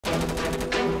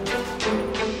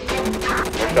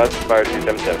Shots fired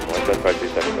 277. One shots fired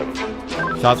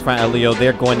 277. Shots fired, Leo.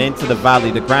 They're going into the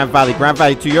valley, the Grand Valley. Grand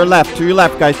Valley to your left,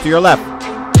 guys, to your left.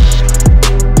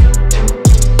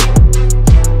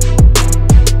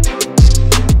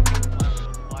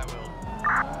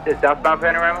 Is southbound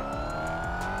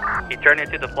Panorama? He turned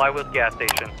into the Flywheels gas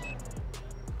station.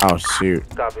 Oh shoot.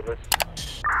 Copy this.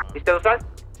 He's still inside?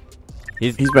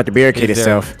 He's about to barricade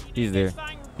himself. He's there.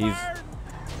 He's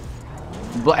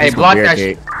Hey, block that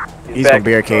shit. He's gonna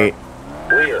barricade.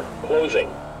 Clear. Closing.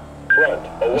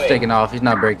 Front. Away. He's taking off. He's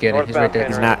not barricading. He's right there.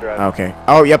 He's not. Okay.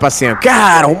 Oh, yep, I see him.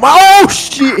 God, oh my. Oh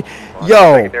shit.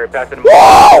 Yo.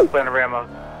 Whoa. Panorama.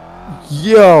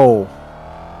 Yo.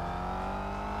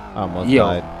 almost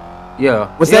died.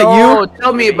 Yo. Was that you?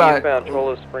 Tell me about it. Found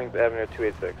Trollus Springs Avenue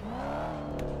 286.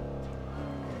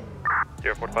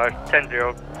 045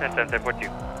 10-0 10-10 10-42.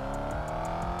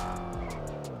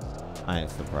 I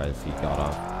ain't surprised he got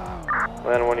off.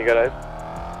 Atlanta 1, you got eyes?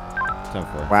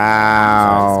 10-4.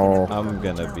 Wow. I'm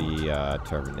gonna be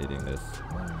terminating this.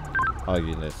 I'll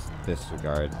use this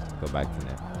disregard. Go back to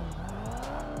net.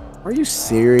 Are you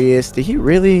serious? Did he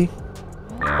really?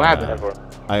 Yeah, What happened?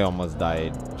 I almost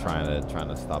died trying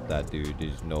to stop that dude.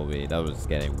 There's no way. That was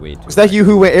getting way too. Was that you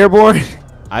who went airborne?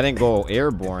 I didn't go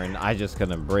airborne. I just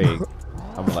couldn't break.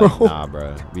 I'm like, nah,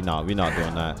 bro. We not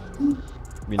doing that.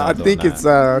 I think it's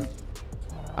I'm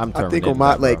I think terminating on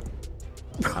my that,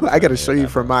 bro. I gotta show you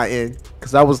from my end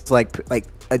because I was like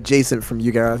adjacent from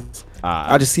you guys.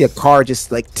 I just see a car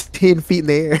just like 10 feet in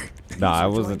the air. Nah, I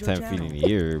wasn't 10 feet in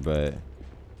the air, but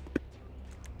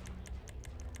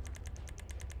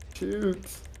shoot.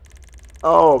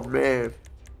 Oh man.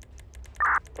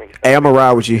 Hey, I'm gonna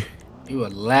ride with you. You were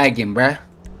lagging, bruh.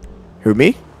 Who,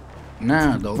 me?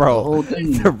 Nah, the bro, whole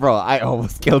thing. bro, I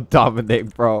almost killed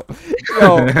Dominic, bro.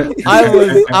 Yo,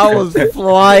 I was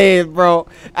flying, bro,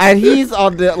 and he's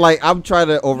on the I'm trying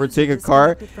to overtake a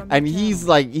car, and he's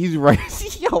right.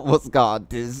 He almost got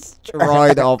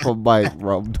destroyed off of Mike,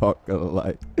 bro. I'm not gonna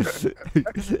lie. Yo,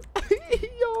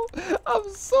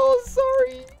 I'm so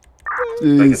sorry.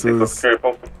 Jesus.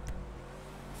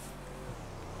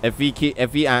 If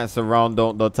he answer wrong,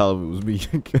 don't tell him it was me.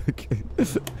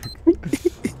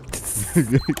 Oh,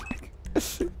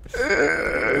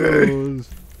 it's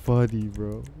funny,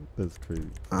 bro. That's crazy.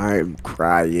 I'm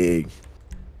crying.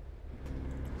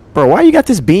 Bro, why you got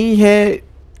this bean head?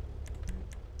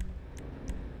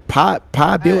 Pie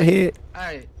built head?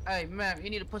 Hey, man, you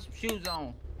need to put some shoes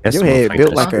on. That's your head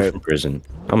built like a prison.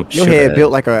 Your head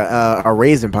built like a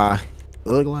raisin pie.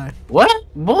 Look like what?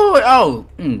 Boy, oh.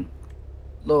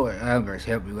 Lord, I'm gonna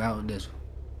help you out with this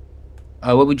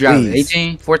one. What we driving?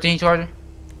 18? 14 Charger?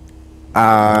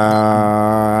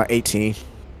 18.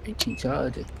 18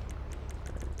 Charger.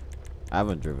 I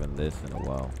haven't driven this in a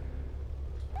while.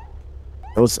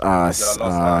 Those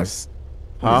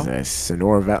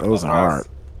Sonora Valley. Those are hard.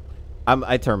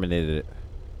 I terminated it.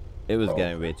 It was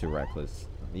getting way too reckless.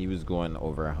 He was going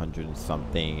over 100 and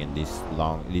something in these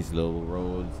little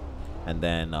roads, and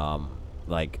then I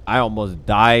almost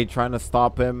died trying to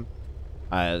stop him.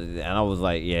 And I was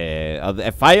like, yeah,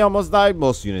 if I almost died,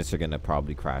 most units are gonna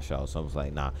probably crash out. So I was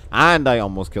like, nah. And I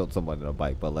almost killed someone on a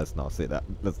bike, but let's not say that.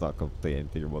 Let's not say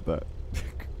anything about that.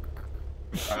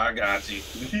 I got you.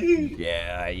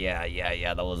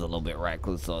 yeah. That was a little bit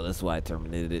reckless, so that's why I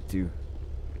terminated it too.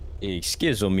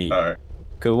 Excuse me. All right.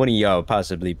 Could one of y'all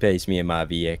possibly place me in my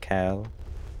vehicle?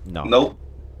 No. Nope.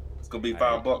 It's gonna be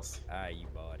 $5. You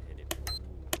bald-headed.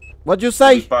 What'd you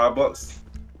say? $5.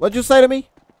 What'd you say to me?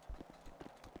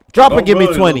 Drop and give me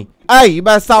 20. Look. Hey, you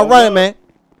better stop running, man.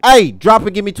 Hey, drop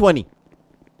and give me 20.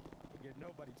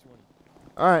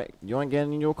 Alright, you ain't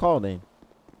getting in your call then.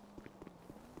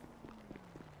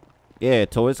 Yeah,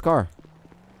 tow his car.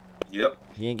 Yep.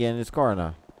 He ain't getting his car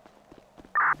now.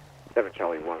 7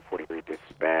 Charlie 143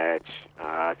 dispatch.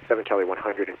 7 Charlie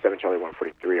 100 and 7 Charlie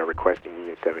 143 are requesting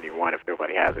Union 71 if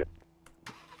nobody has it.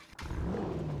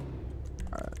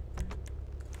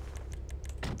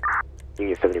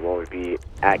 Union 71 would be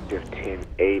active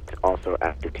 10-8, also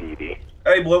active TED.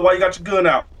 Hey, boy, why you got your gun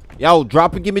out? Yo,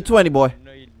 drop and give me 20, boy.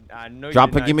 I know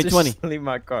Drop and give me 20. Leave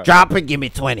my car. Drop and give me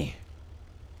 20.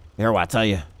 Here, what I tell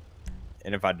you.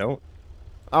 And if I don't?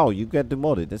 Oh, you get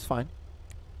demoted. That's fine.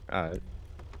 Alright.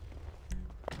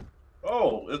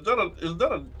 Oh, is that a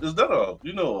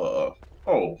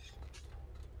oh.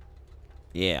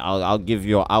 Yeah,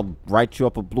 I'll write you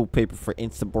up a blue paper for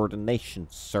insubordination,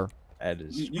 sir. That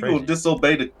is You crazy. gonna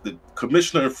disobey the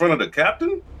commissioner in front of the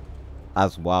captain?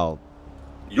 That's wild.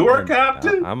 You're a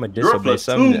captain? I'm gonna You're a disobey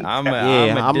something. platoon I'm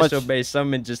captain. gonna disobey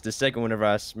something in just a second whenever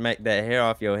I smack that hair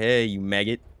off your head, you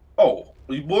maggot. Oh,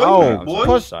 Boy,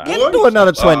 push. Do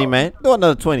another 20, man. Do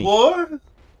another 20. Boy.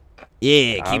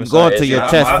 Yeah, keep going till your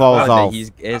chest falls off.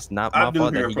 It's not my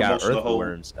fault that he got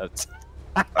earthworms.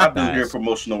 I do hear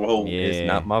promotional hold. Yeah. It's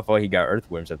not my fault he got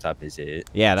earthworms on top of his head.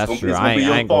 Yeah, that's true. I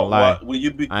ain't gonna lie.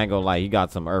 I ain't gonna lie. He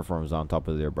got some earthworms on top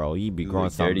of there, bro. He be growing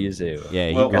some. Dirty as hell. Yeah,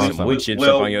 he growing some wood chips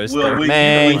up on your stomach.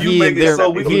 Man, you make it so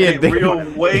we can get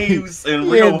real waves and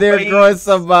real they're growing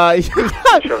some.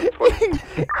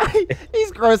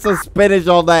 He's growing some spinach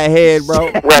on that head, bro.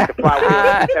 We're at the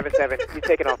flywheel. 7-7. He's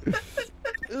taking off.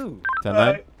 Ooh.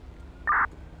 Tonight.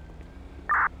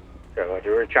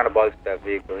 We were trying to box that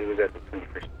vehicle. He was at the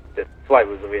 21st. The flight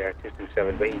was over here at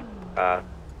 227, but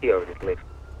he already left.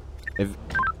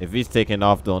 If he's taking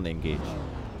off, don't engage.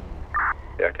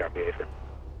 Yeah, I copy it.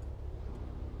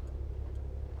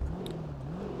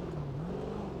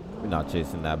 We're not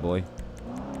chasing that boy.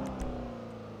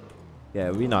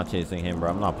 Yeah, we're not chasing him, bro.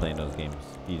 I'm not playing those games.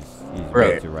 He's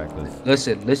way too reckless.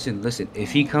 Listen.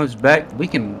 If he comes back, we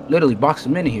can literally box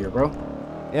him in here, bro.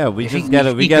 Yeah, we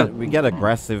get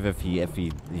aggressive if he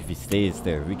stays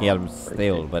there. We get him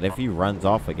stale, but if he runs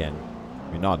off again,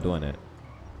 we're not doing it.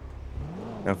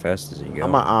 How fast does he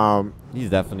go? He's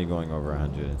definitely going over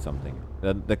 100 and something.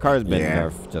 The car's been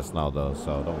nerfed just now though,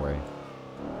 so don't worry.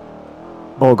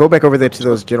 Oh, go back over there to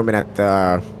those gentlemen at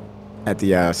the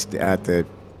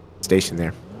station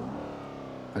there.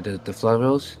 The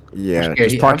flywheels? Yeah,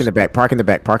 just park in the back. Park in the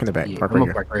back. Park in the back. Yeah, park I'm right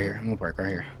gonna park right here. I'm gonna park right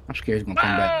here. I'm scared he's gonna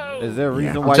come back. Is there a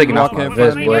reason I'm why taking you off walking my in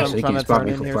front vest, of me? boy, I'm so he trying can to spot turn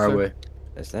me in from here, far sir. away.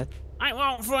 That's that. I ain't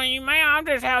walking for you, man. I'm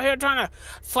just out here trying to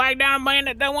flag down a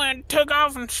bandit that went and took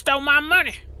off and stole my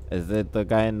money. Is it the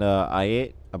guy in the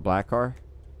I-8, a black car?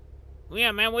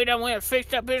 Yeah, man, we done went and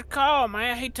fixed up his car,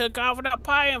 man. He took off without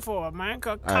paying for it, man.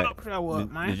 Cause cops show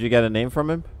up, man. Did you get a name from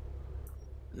him?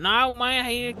 No, man,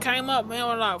 he came up, man,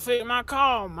 was like, fix my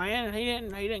car, man. He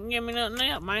didn't give me nothing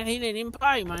else, man. He didn't even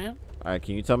pay, man. Alright,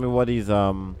 can you tell me what he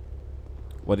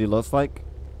looks like?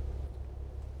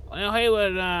 Well, he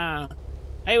was an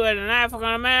African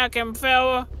American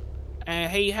fella, and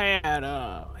he had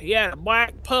a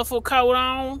black puffer coat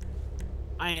on,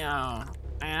 and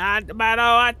I about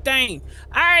all I think.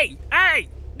 Hey,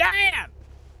 Dan!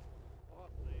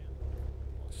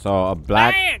 So a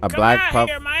black puff.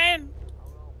 Here, man.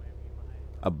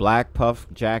 A black puff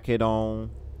jacket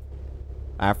on,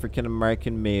 African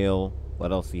American male.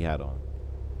 What else he had on?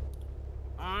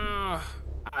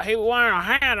 He was wearing a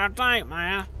hat, I think,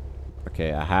 man. Okay,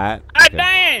 a hat. Hey, Okay.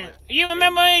 Dan, you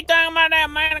remember anything about that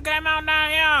man that came out down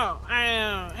here?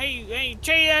 And he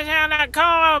cheated us out of that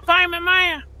car payment,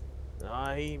 man?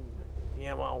 No, he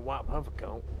had one white puffer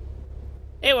coat.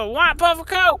 It was white puffer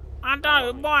coat? I thought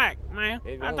it was black, man.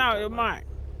 I thought it was black.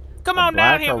 Come on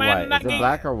down here, man. Is it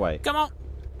black or white? Come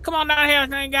on down here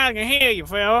so you guys can hear you,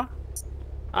 fella.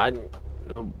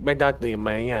 Back down there,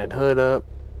 man, he had hood up.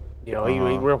 You know, he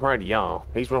real proud of y'all.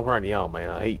 He's real proud of y'all,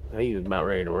 man. He was about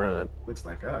ready to run. Looks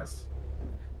like us.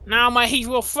 No, man, he's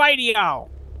real afraid of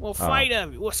y'all. We're afraid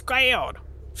of you. We're scared.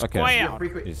 Okay.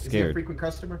 Is He's he a scared. frequent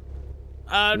customer?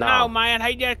 No, man.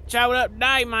 He just showed up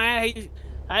today, man. He's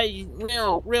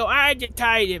real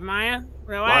agitated, man.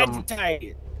 Real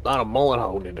agitated. A lot of bullet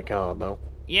holes in the car, though.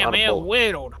 Yeah, man, it was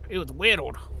whittled. It was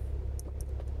whittled.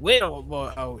 Whittled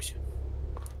bullet holes.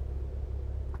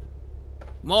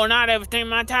 More than not everything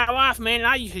my entire life, man.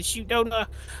 I used to shoot those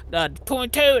the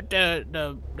 22 at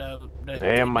the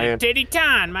titty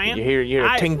time, man. You hear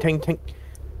a ting ting ting.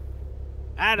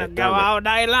 I'd go all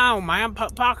day long, man.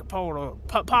 Pocket pull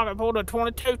the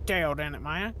 22 tailed in it,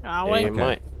 man.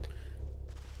 Okay.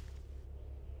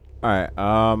 Alright,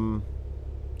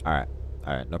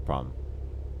 no problem.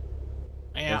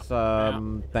 Yeah.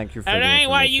 Thank you for and the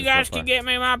ain't way information you guys so far. can get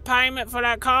me my payment for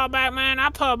that car back, man. I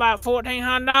put about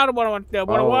 $1,400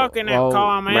 when I work in that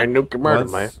car, man.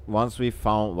 Once we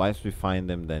find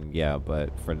them, then yeah.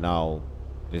 But for now,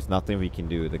 there's nothing we can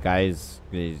do. The guy's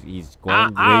he's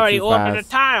going I already way too ordered fast. a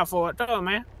tire for it too,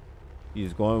 man.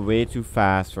 He's going way too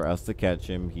fast for us to catch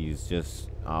him. He's just,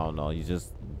 I don't know. He's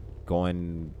just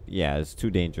going. Yeah, it's too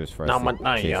dangerous for us to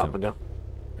chase him.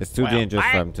 It's too dangerous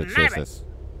for him to chase us.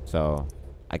 So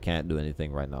I can't do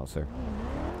anything right now, sir.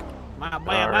 My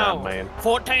bad, man.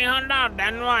 $1,400,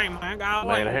 that's right,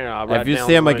 man. If you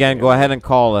see him again, go ahead and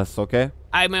call us, okay?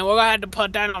 Hey, man, we're gonna have to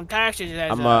put that on taxes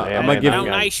as I'm gonna give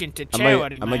donation to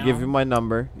charity. I'm gonna give you my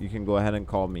number. You can go ahead and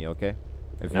call me, okay?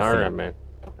 If you All see right, him. man.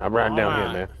 I'm right down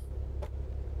here, man.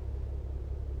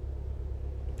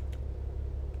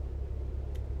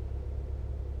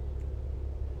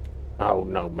 Oh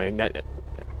no, man!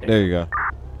 There you go.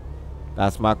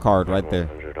 That's my card right there.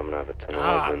 I'm gonna have a 10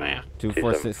 Oh, man.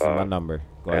 246 is my number.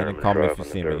 Go ahead and call me if you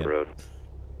see me again.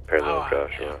 Parallel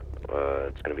Joshua.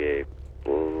 It's going to be a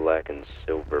black and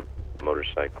silver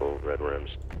motorcycle, red rims,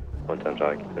 one-time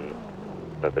occupant,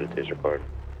 method of taser card.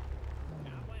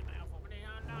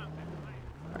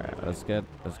 Alright, let's get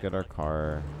our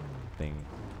car thing.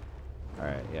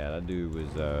 Alright, yeah, that dude was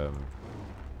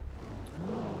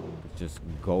just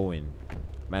going.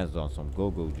 Man's on some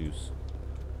go-go juice.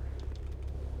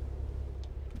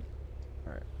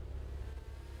 Alright.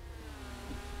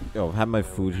 Yo, had my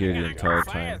food here the entire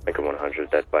time. Make it 100.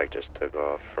 That bike just took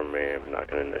off from me. I'm not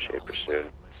going to initiate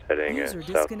pursuit. It's heading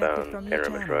southbound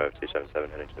Panorama Drive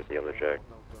 277, heading to the Yellow Jack.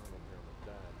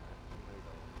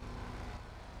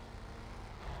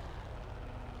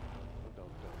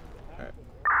 Alright.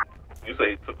 You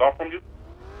say it took off from you?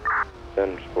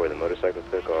 10-4, the motorcycle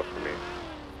took off from me.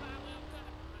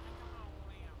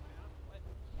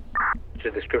 What's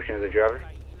the description of the driver?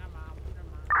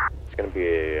 It's going to be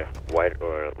a white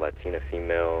or Latina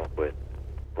female with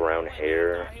brown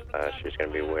hair. She's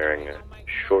going to be wearing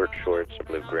short shorts, a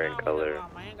blue-gray in color,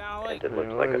 and it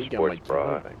looks like a sports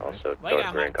bra, also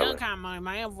dark gray in color. It's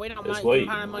white.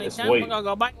 It's white.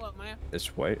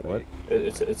 It's white. What?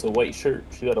 It's a white shirt.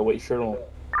 She got a white shirt on.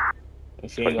 And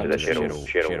she ain't got no shoes.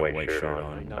 She had a white shirt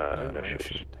on. No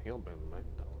shoes.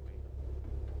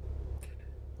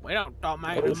 We don't talk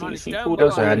about money. She pulled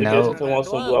up and I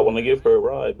want to give her a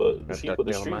ride, but she put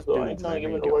the streets though. I ain't trying to give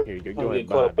her no work. I'm gonna get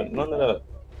caught up in none of that.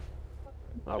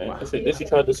 Then she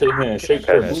tried to sit here and shake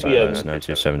her booty at me.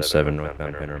 9277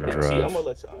 northbound Panorama Drive. I'm gonna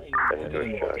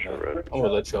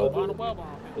let y'all do it.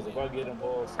 Because if I get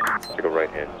involved, take a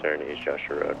right-hand turn East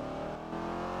Joshua Road.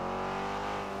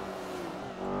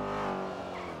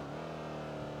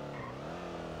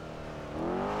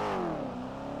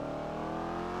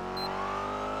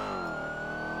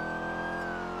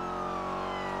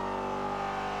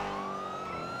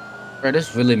 Bro,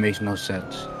 this really makes no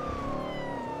sense.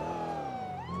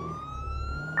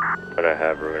 What I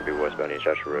have, we're going to be westbound East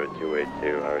Joshua Road,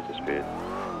 282, hours of speed.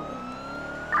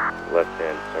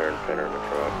 Left-hand turn, Panorama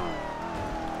Drive.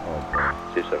 Oh,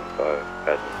 275,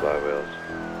 passing flywheels.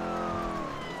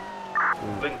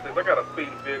 I got a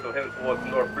speeding vehicle heading towards the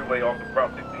North Freeway off of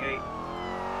Route 68.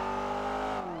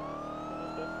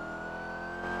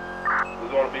 We're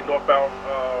going to be northbound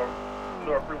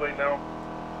North Freeway now.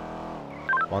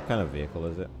 what kind of vehicle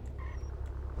is it?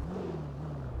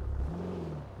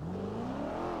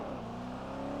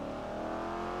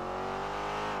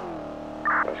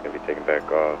 It's going to be taken back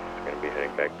off. It's going to be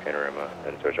heading back Panorama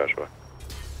and to Joshua.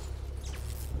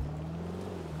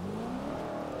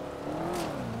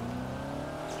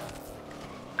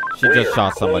 She just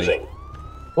shot somebody.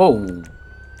 Whoa.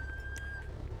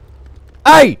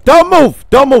 Hey, don't move!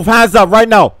 Don't move! Hands up right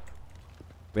now!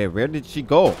 Wait, where did she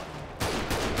go?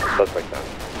 Suspect down.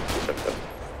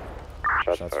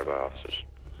 Shots fired by officers.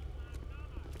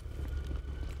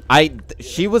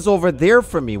 She was over there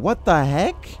for me. What the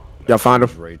heck? Y'all found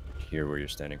her? Right here where you're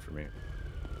standing for me.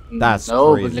 That's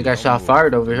no, crazy. but they got shot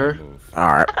fired over here.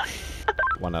 Alright.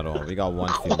 One at all. We got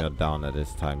one female down at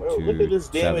this time.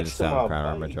 277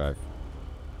 Panorama Drive.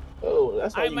 Oh,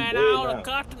 that's how you man, out of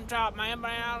custom top, man.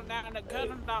 Out of the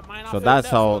custom top, man. So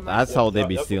that's how they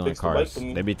be stealing cars.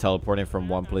 They be teleporting from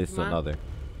one place to another.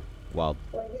 Wow.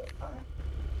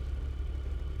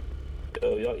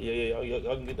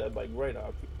 Y'all can get that bike right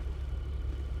out.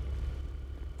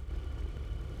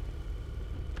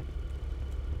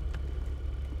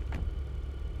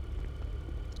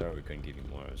 Sorry we couldn't give you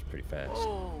more. It was pretty fast.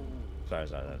 Oh. Sorry.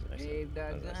 That was an accident.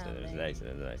 That was an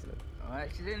accident. Oh,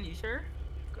 accident? You sure?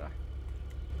 Okay.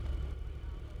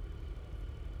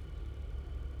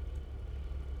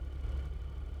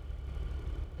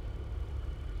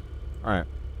 All right.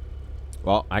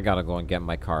 Well, I gotta go and get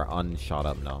my car unshot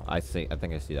up now. I think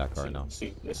I see that car now. I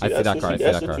see that car.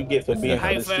 That's what you get for being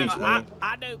on the streets, man.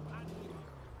 I do.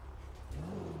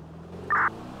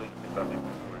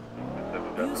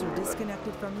 User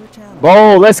disconnected from your channel.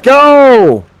 Bo, let's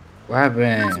go! What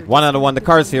happened? One out of one. The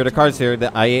car's here. The car's here.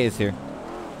 The IA is here.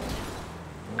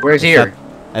 Where's here?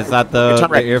 It's at the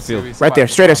airfield. Right there.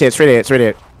 Straight ahead. Straight ahead. Straight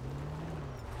ahead.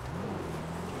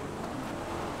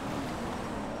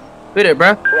 Hit it, bro.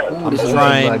 I'm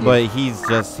trying, but he's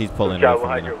pulling away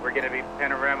from me. We're going to be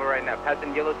Panorama right now.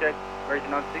 Passing Yellow Jack,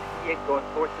 version on 68, going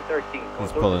towards the 13.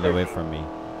 He's pulling away from me.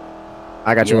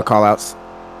 I got you with call outs.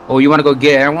 Oh, you want to go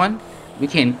get everyone? We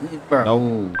can't, bro.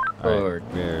 Nope. Right,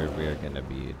 we're gonna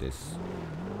be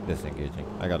disengaging.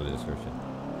 I got a description.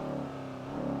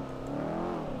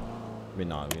 We're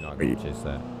not gonna chase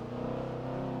that.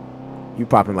 You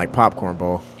popping like popcorn,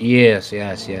 Bo. Yes.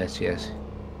 Bowl's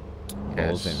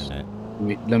internet.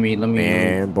 Let me.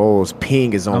 Man, Bowl's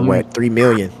ping is on wet. 3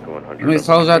 million. Let me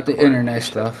close out the internet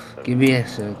stuff. Give me a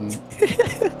second.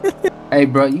 Hey,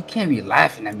 bro, you can't be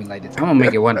laughing at me like this. I'm gonna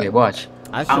make it one day. Watch.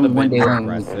 I should have been more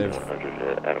aggressive.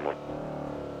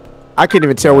 I couldn't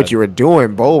even tell what you were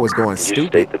doing. Bo was going Did you stupid.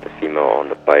 state that the female on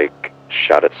the bike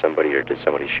shot at somebody, or did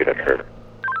somebody shoot at her?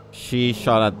 She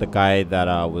shot at the guy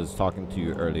that was talking to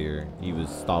you earlier. He was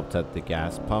stopped at the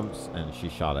gas pumps, and she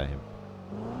shot at him.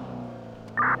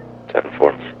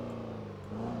 10-4.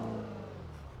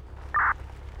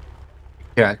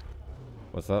 Yeah.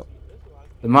 What's up?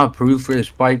 Am I approved for the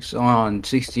spikes on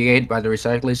 68 by the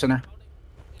recycling center?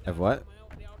 Of what?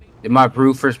 Am I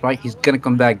approved for a spike? He's gonna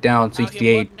come back down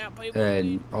 68,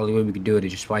 and only way we can do it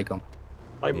is just spike him.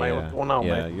 Hey, man, what's going on,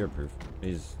 yeah, man? you're proof.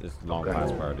 It's long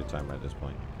past priority time at this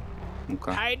point.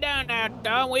 Okay. How you doing there,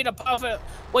 dog? We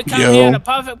come here the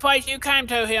perfect place you came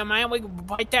to here, man. We can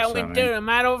break that we do in a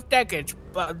matter of decades.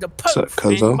 But the poof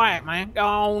ain't back, man.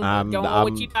 Don't know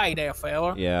what you say there,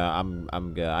 fella. Yeah,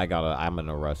 I'm good. I'm an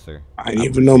arrestor. I didn't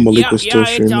even know Malik was still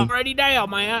it's streaming. already there,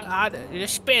 man.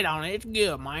 Just spit on it. It's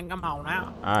good, man. Come on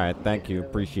now. All right, thank you.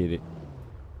 Appreciate it.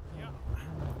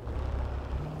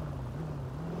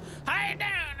 How you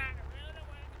doing?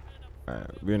 All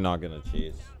right, we're not gonna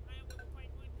chase.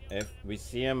 If we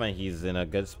see him and he's in a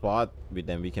good spot,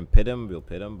 then we can pit him. We'll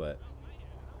pit him, but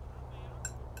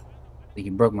He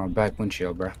broke my back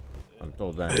windshield, bro. I'm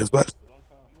told that.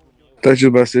 Thought you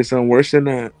were about to say something worse than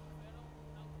that.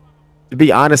 To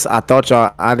be honest, I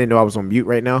didn't know I was on mute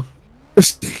right now.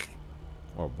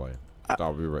 Oh boy, I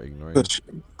thought we were ignoring.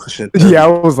 Yeah, I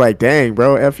was like, dang,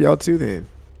 bro, F y'all too then.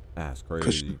 That's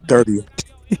crazy. 30.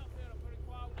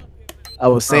 I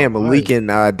was saying Malik and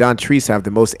Don Treese have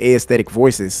the most aesthetic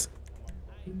voices.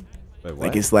 Wait,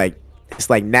 like it's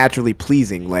like naturally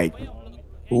pleasing. Like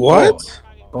what?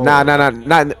 Nah,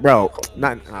 not bro.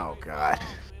 Not oh god.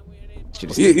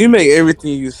 You make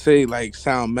everything you say like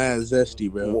sound mad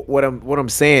zesty, bro. What I'm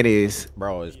saying is,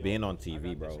 bro, it's being on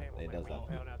TV, bro. It does that.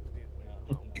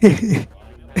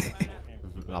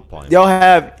 Not playing. Y'all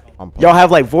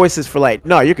have like voices for like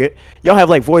you're good. Y'all have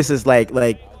like voices like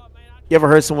you ever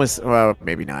heard someone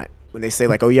maybe not when they say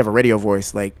like, oh, you have a radio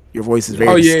voice, like your voice is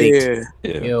very distinct.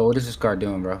 Yeah. Yo, what is this car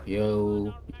doing, bro?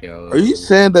 Yo. Are you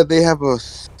saying that they have a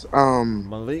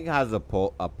Malik has a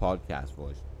podcast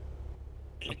voice.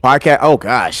 Podcast? Oh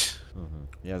gosh.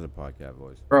 He has a podcast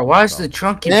voice. Bro, why is the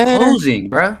trunk keep closing,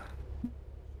 bro?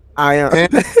 I am.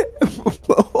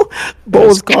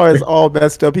 Bo's car is all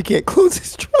messed up. He can't close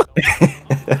his trunk.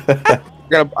 I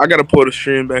gotta pull the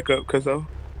stream back up, cause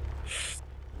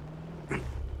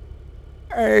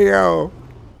Hey yo.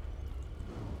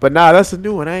 But nah, that's a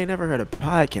new one. I ain't never heard a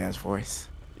podcast voice.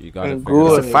 You got it.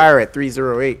 There's a fire at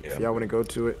 308 if y'all want to go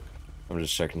to it. I'm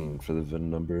just checking for the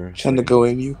VIN number. Trying to go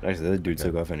in you. Actually, that dude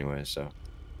took off anyway, so.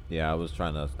 Yeah, I was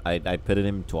trying to. I pitted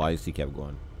him twice. He kept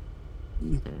going.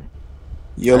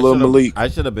 Yellow Malik. I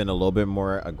should have been a little bit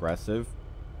more aggressive,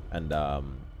 and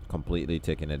completely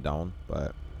taking it down.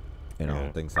 But you know,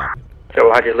 things happen. So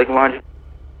 100, Lincoln 100.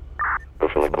 Go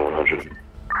for Lincoln 100.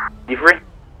 You free?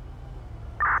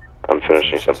 I'm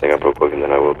finishing something up real quick, and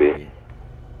then I will be.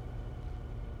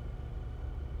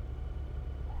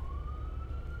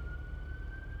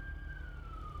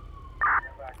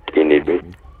 Do you need me?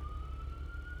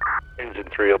 Engine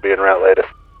 3 will be en route later.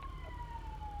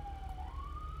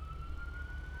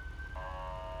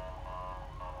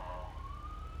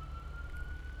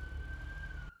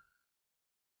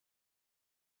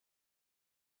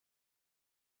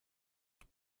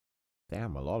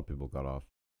 Damn, a lot of people got off.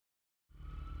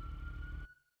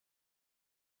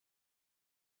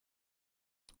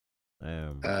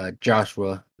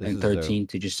 Joshua and 13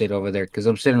 to just sit over there because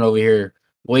I'm sitting over here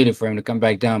waiting for him to come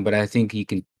back down, but I think he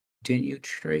continued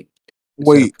straight.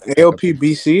 Wait,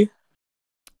 ALPBC?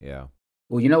 Yeah.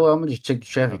 Well, you know what? I'm gonna just check the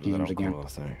traffic cams again.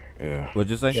 Yeah.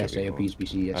 What'd you say? Yes,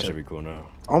 ALPBC. Yes, That sir. should be cool now.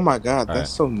 Oh my god, that's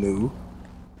so new.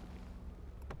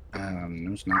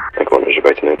 No, it's not.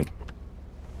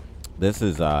 This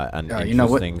is an you know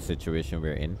what? interesting situation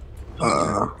we're in.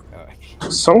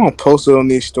 Someone posted on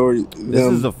these stories. This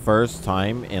is the first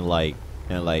time in like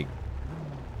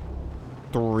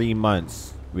 3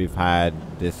 months we've had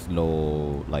this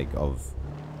low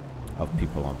of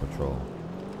people on patrol.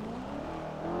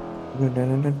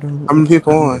 How many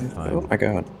people on? Oh my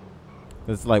god.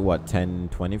 It's like what,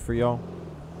 10-20 for y'all?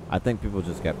 I think people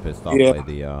just get pissed off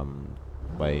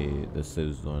by the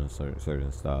citizens doing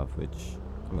certain stuff, which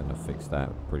I'm gonna fix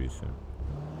that pretty soon.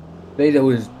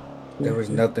 There was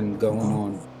nothing going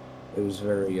on. It was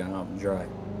very dry.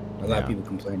 A lot of people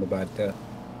complained about that.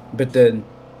 But then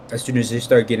as soon as they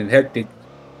start getting hectic,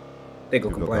 they go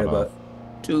complain about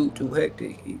too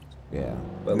hectic. Yeah.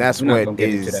 But and that's we're not what gonna get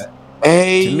into is that.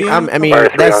 Hey, to me, I mean,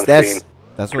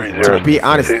 that's what. To be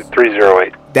honest,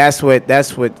 308. That's what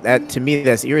that to me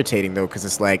that's irritating though, because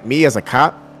it's like me as a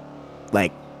cop,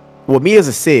 like, well, me as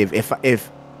a civ, if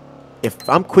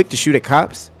I'm quick to shoot at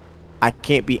cops, I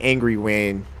can't be angry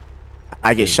when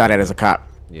I get shot at as a cop.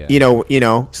 Yeah. You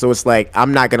know, so it's like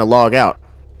I'm not gonna log out.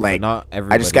 Like,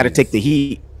 I just got to take the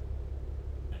heat.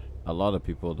 A lot of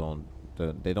people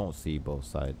they don't see both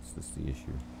sides. That's the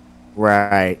issue.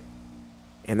 Right.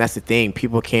 And that's the thing.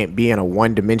 People can't be in a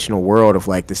one-dimensional world of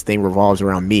like this thing revolves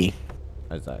around me.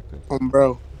 Exactly.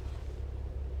 Bro.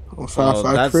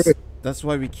 That's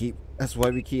why we keep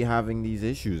having these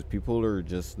issues. People are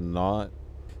just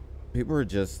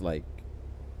like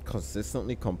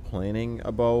consistently complaining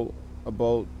about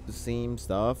the same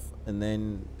stuff, and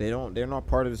then they're not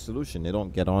part of the solution. They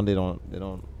don't get on, they don't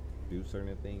do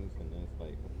certain things, and then it's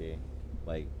like, okay,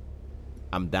 like,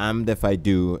 I'm damned if I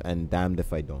do and damned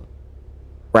if I don't.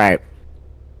 Right.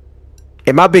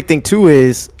 And my big thing too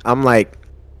is I'm like,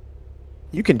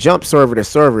 you can jump server to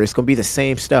server, it's gonna be the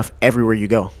same stuff everywhere you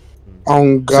go.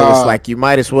 Oh God. So it's like you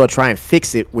might as well try and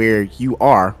fix it where you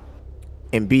are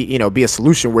and be a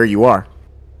solution where you are.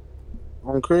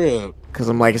 On crib. Because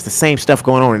I'm like, it's the same stuff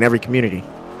going on in every community.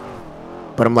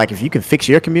 But I'm like, if you can fix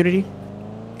your community,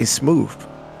 it's smooth.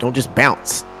 Don't just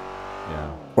bounce.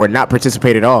 Yeah. Or not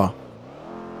participate at all.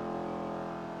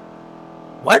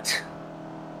 What?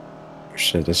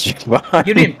 Shit, that's You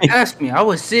didn't ask me. I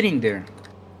was sitting there.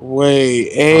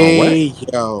 Wait, hey,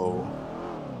 yo.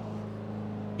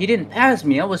 He didn't pass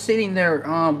me. I was sitting there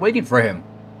waiting for him.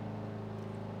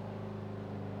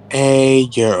 Hey,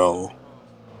 yo.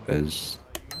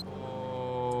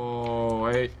 Oh,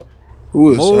 wait.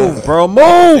 Who is Move, that? bro,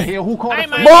 move! Who called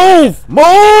us?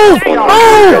 Move!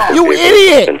 You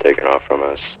idiot! Been taken off from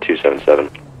us, 277.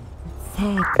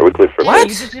 Are we clear for What?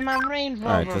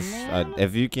 Alright, just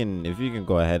if you can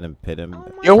go ahead and pit him.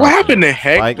 Yo, what happened to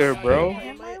Hector, bro?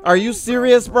 Are you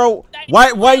serious, bro?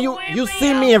 Why you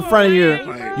see me in front of you?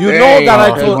 You know that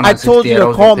I told you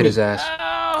to call me.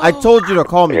 I told you to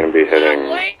call me. We're gonna be hitting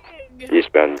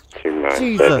eastbound 297.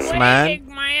 Jesus, man.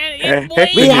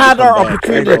 We had our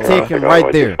opportunity to take him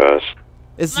right there.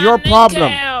 It's your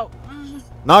problem.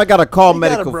 Now I gotta call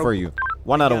medical for you.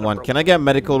 1 out of 1. Can I get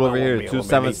medical over here?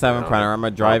 277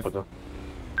 Panorama Drive.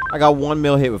 I got 1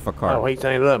 mil hit with a car. Oh, he's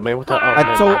saying, look, man. What the?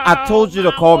 I told you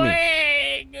to call me.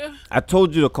 I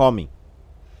told you to call me.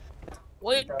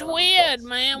 We did,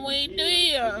 man. We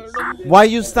did. Why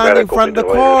you standing in front of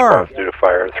the car? Due to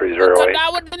fire 308. Because I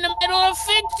was in the middle of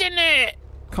fixing it.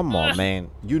 Come on,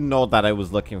 man. You know that I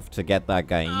was looking to get that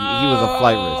guy. He was a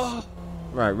flight risk.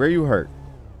 Right, where you hurt?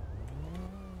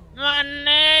 My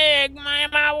neck,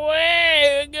 man, my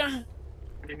wig.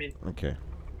 What do you mean? Okay.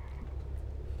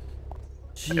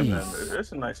 Hey, man,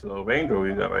 that's a nice little Range Rover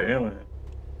you got right here, man.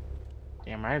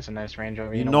 Damn right, it's a nice Range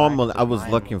Rover. You know I was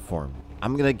looking for him.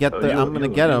 I'm gonna get him. If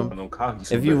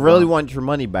you bad, really bro. want your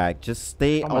money back, just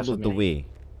stay out of the way.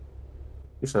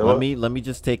 Let me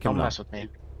just take him. Don't Now. mess with me.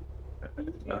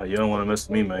 You don't want to mess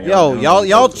with me, man. Yo,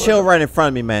 y'all chill right in front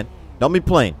of me, man. Don't be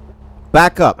playing.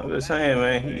 Back up. I'm just saying,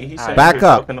 man. He said Back he was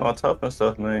up. talking all tough and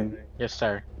stuff, man. Yes,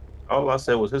 sir. All I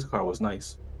said was his car was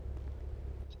nice.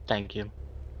 Thank you.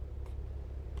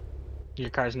 Your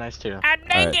car's nice too. I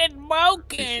think it's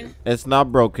broken. It's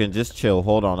not broken. Just chill.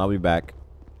 Hold on. I'll be back.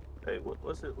 Hey,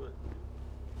 what's it? What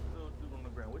little dude on the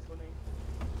ground? Which one name?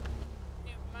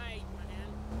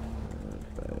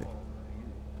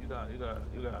 You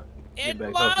got. It's Get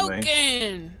back healthy, broken.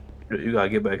 man. You gotta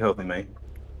get back healthy, man.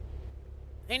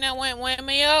 He done went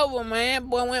me over, man.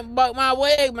 Boy went and broke my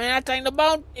wig, man. I think the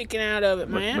bone sticking out of it,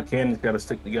 man. Mechanics gotta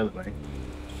stick together, man.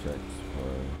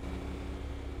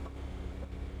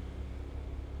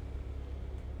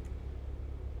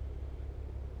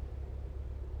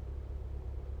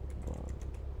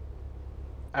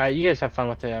 Alright, you guys have fun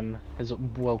with him. His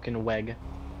broken wig.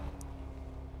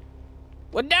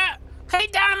 What that? He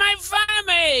dynamite in front of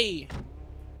me.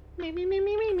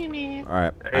 All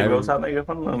right. Hey, bro, stop making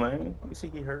fun of him, man. You see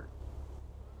he hurt.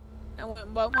 I went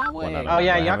and broke my wig. Oh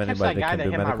yeah, y'all catch that guy that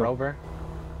hit my Rover?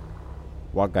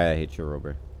 What guy hit your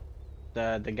Rover?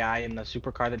 The guy in the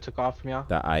supercar that took off from y'all?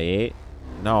 The I-8?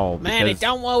 No, Man, it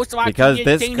don't work so I because can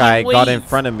this get guy got in weave.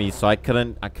 front of me, so I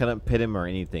couldn't pit him or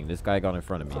anything. This guy got in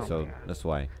front of me, so that's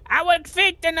why. I was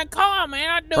fixing the car, man.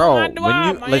 I do Bro, my when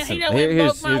job, you man. listen, He done went and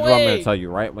here's broke my what I'm gonna wig. tell you,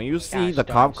 right? When you see the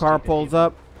cop car pulls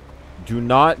up, do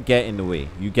not get in the way.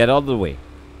 You get out of the way.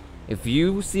 If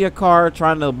you see a car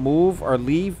trying to move or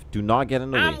leave, do not get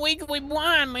in the I'm way. legally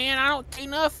blind, man. I don't see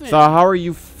nothing. So how are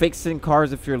you fixing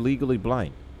cars if you're legally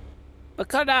blind?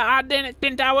 Because I didn't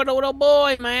think I was a little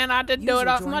boy, man. I just do it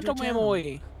off muscle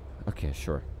memory. Okay,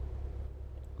 sure.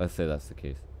 Let's say that's the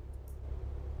case.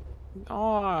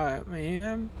 Alright,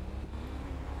 man.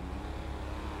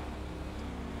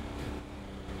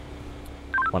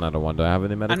 One out of one. Do I have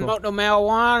any I medical? know the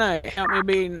marijuana. Help me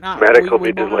be not. Medical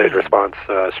we be delayed response.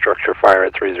 Structure fire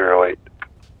at 308.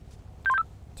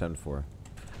 10-4.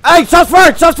 Hey, shots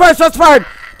fired! Shots fired! Shots fired!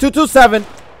 227.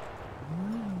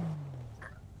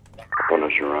 One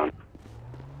is your on.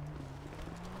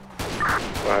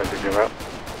 Why did you out?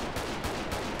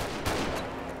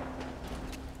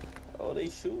 Oh, they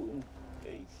shooting.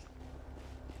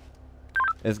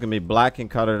 It's gonna be black and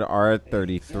colored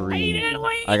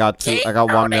R33. I got two. I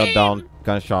got 1 male down.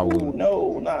 Gunshot wound.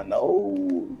 No, not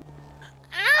no.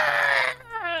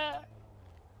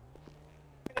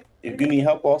 If you need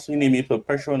help, also you need me to put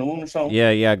pressure on the wound or something.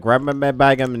 Yeah. Grab my med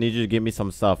bag. I'm gonna need you to give me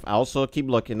some stuff. I also keep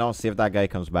looking. I'll see if that guy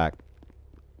comes back.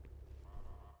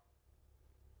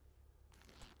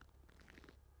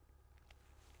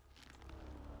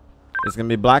 It's gonna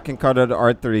be black and colored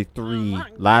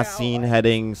R33. Last seen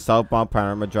heading southbound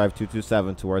Panorama Drive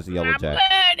 227 towards the Yellow Jack.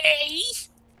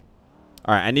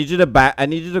 All right, I need you to back. I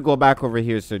need you to go back over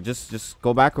here, sir. Just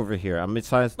go back over here. I'm gonna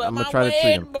try to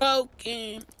treat him.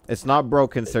 Broken. It's not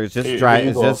broken, sir. It's just dry.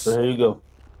 It's just. There you go.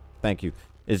 Thank you.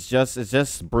 It's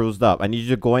just bruised up. I need you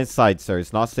to go inside, sir.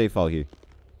 It's not safe out here.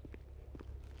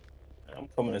 I'm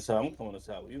coming inside. With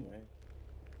you, man.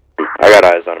 I got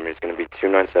eyes on him. He's going to be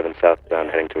 297 southbound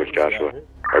heading towards Joshua.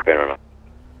 Or Panorama.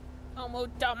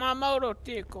 Almost got my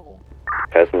motorcycle.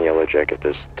 Passing Yellow Jack at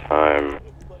this time.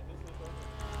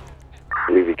 I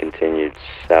believe he continued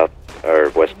south or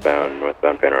westbound,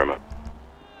 northbound Panorama.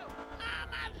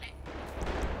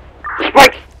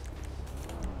 Spike!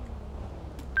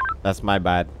 That's my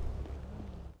bad.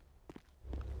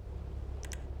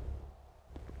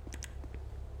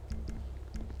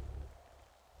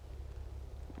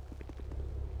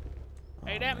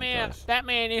 Hey, that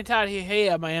man inside his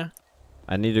head, man.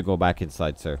 I need to go back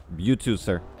inside, sir. You too,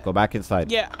 sir. Go back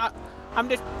inside. Yeah, I'm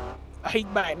just. He's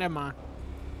back. Never mind.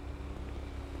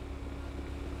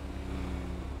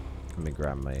 Let me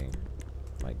grab my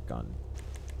gun.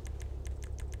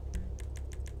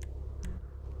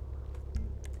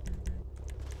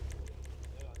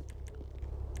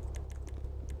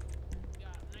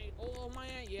 Oh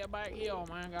man, yeah, back here,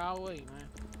 man. Golly, man.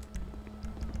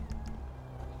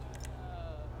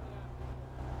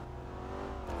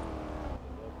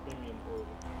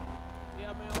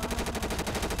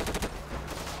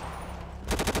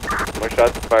 One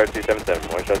shot fired 277.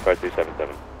 One shot fired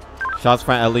 277. Shots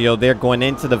from Elio. They're going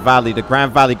into the valley, the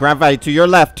Grand Valley. Grand Valley, to your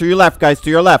left, guys, to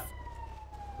your left.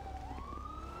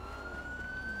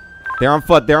 They're on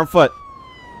foot.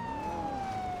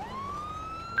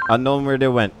 Unknown where they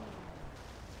went.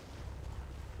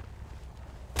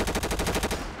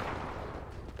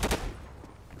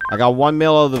 I got 1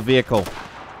 male out of the vehicle.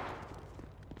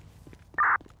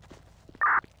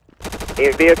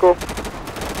 In vehicle?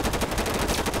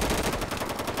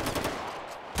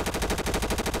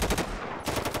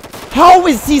 How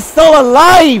is he still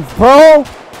alive, bro?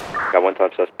 Got one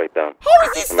top suspect down. How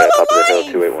is he still I'm at top of the hill,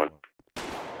 alive? 281.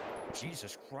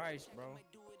 Jesus Christ, bro.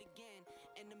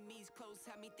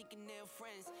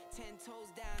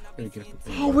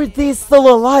 How are they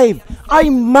still alive? I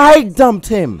mag dumped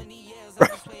him.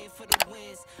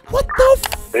 What the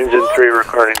f? Engine 3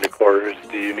 recording to quarters.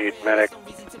 Do you need medic?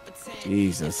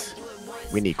 Jesus.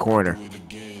 We need corner.